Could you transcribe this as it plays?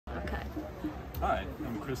Hi,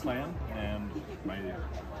 I'm Chris Lann, and my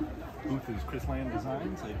booth is Chris Lann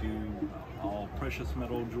Designs. I do all precious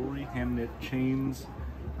metal jewelry, hand knit chains,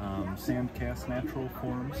 sand cast natural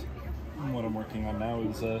forms. And what I'm working on now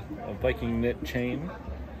is a Viking knit chain.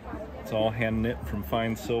 It's all hand knit from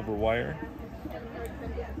fine silver wire.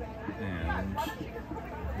 And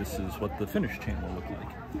this is what the finished chain will look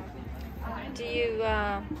like. Do you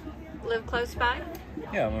live close by?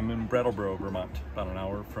 Yeah, I'm in Brattleboro, Vermont, about an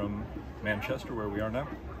hour from Manchester, where we are now.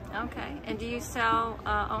 Okay, and do you sell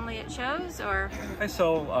only at shows, or? I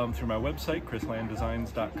sell through my website,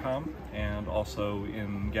 chrislanddesigns.com, and also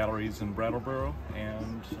in galleries in Brattleboro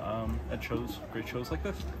and at shows, great shows like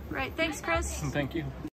this. Great, thanks Chris. Thank you.